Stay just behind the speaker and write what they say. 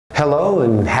Hello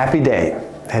and happy day.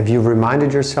 Have you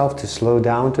reminded yourself to slow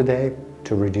down today,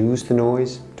 to reduce the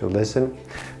noise, to listen?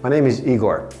 My name is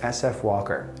Igor S.F.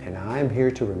 Walker, and I'm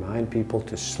here to remind people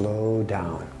to slow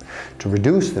down, to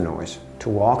reduce the noise, to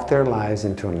walk their lives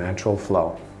into a natural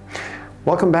flow.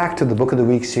 Welcome back to the Book of the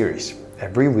Week series.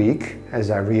 Every week,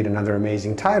 as I read another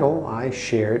amazing title, I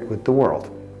share it with the world.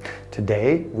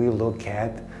 Today, we look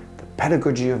at The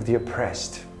Pedagogy of the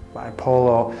Oppressed by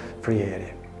Paulo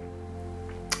Freire.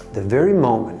 The very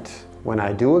moment when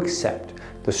I do accept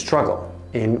the struggle,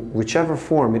 in whichever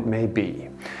form it may be,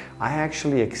 I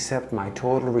actually accept my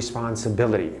total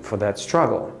responsibility for that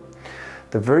struggle.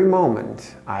 The very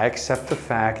moment I accept the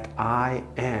fact I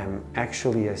am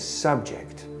actually a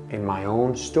subject in my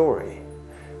own story,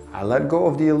 I let go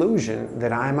of the illusion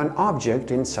that I'm an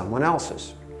object in someone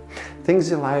else's.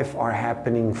 Things in life are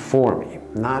happening for me,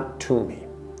 not to me.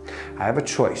 I have a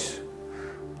choice.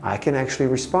 I can actually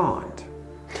respond.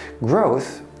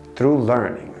 Growth through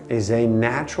learning is a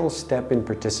natural step in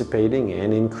participating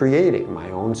in creating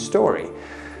my own story.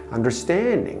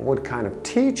 Understanding what kind of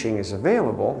teaching is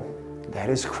available, that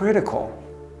is critical.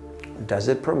 Does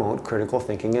it promote critical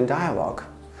thinking and dialogue?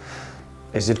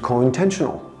 Is it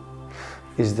co-intentional?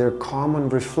 Is there common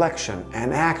reflection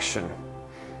and action?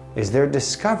 Is there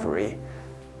discovery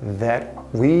that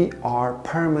we are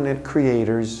permanent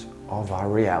creators of our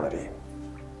reality?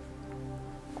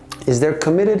 Is there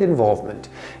committed involvement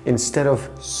instead of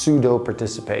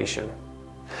pseudo-participation?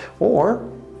 Or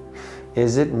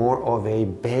is it more of a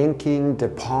banking,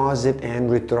 deposit, and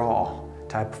withdrawal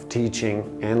type of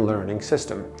teaching and learning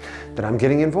system that I'm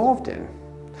getting involved in?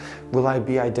 Will I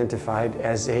be identified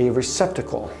as a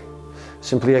receptacle,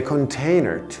 simply a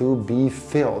container to be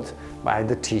filled by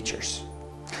the teachers?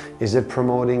 Is it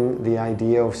promoting the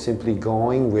idea of simply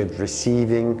going with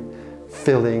receiving,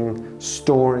 filling,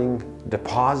 storing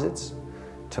deposits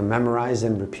to memorize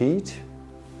and repeat?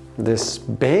 This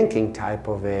banking type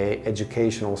of an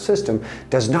educational system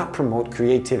does not promote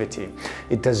creativity.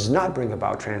 It does not bring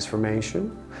about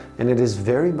transformation, and it is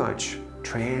very much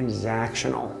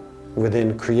transactional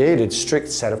within created strict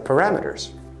set of parameters.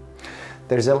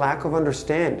 There's a lack of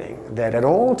understanding that at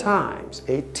all times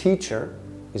a teacher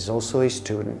is also a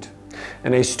student,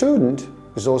 and a student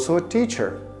is also a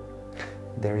teacher.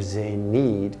 There's a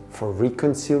need for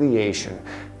reconciliation,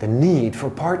 the need for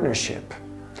partnership.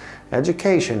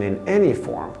 Education in any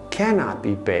form cannot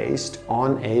be based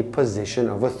on a position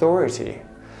of authority.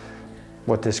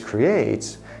 What this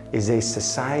creates is a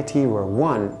society where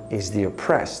one is the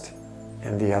oppressed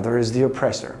and the other is the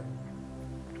oppressor.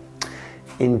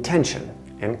 Intention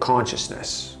and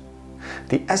consciousness.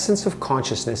 The essence of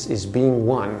consciousness is being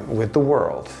one with the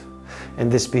world, and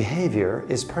this behavior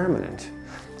is permanent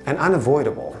and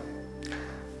unavoidable.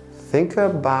 Think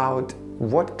about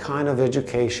what kind of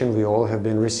education we all have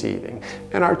been receiving,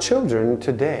 and our children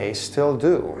today still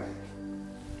do.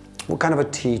 What kind of a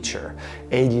teacher,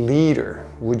 a leader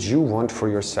would you want for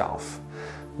yourself?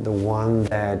 The one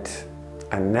that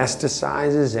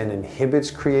anesthetizes and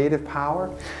inhibits creative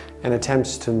power and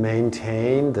attempts to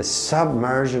maintain the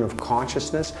submersion of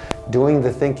consciousness, doing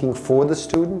the thinking for the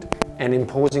student and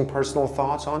imposing personal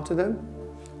thoughts onto them?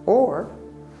 Or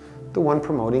the one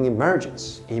promoting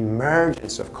emergence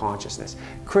of consciousness,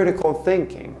 critical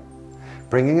thinking,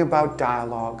 bringing about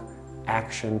dialogue,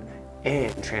 action,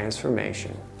 and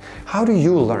transformation? How do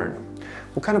you learn?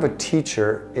 What kind of a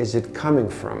teacher is it coming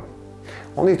from?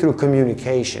 Only through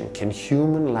communication can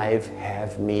human life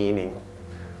have meaning.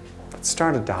 Let's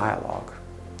start a dialogue.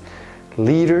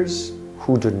 Leaders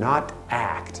who do not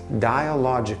act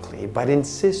dialogically but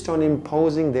insist on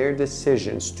imposing their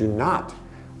decisions do not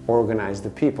organize the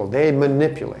people. They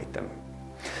manipulate them.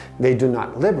 They do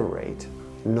not liberate,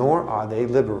 nor are they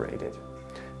liberated.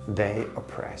 They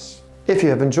oppress. If you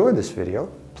have enjoyed this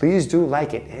video, please do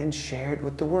like it and share it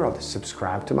with the world.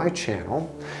 Subscribe to my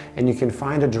channel, and you can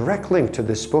find a direct link to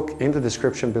this book in the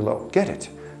description below. Get it,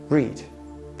 read.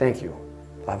 Thank you.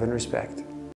 Love and respect.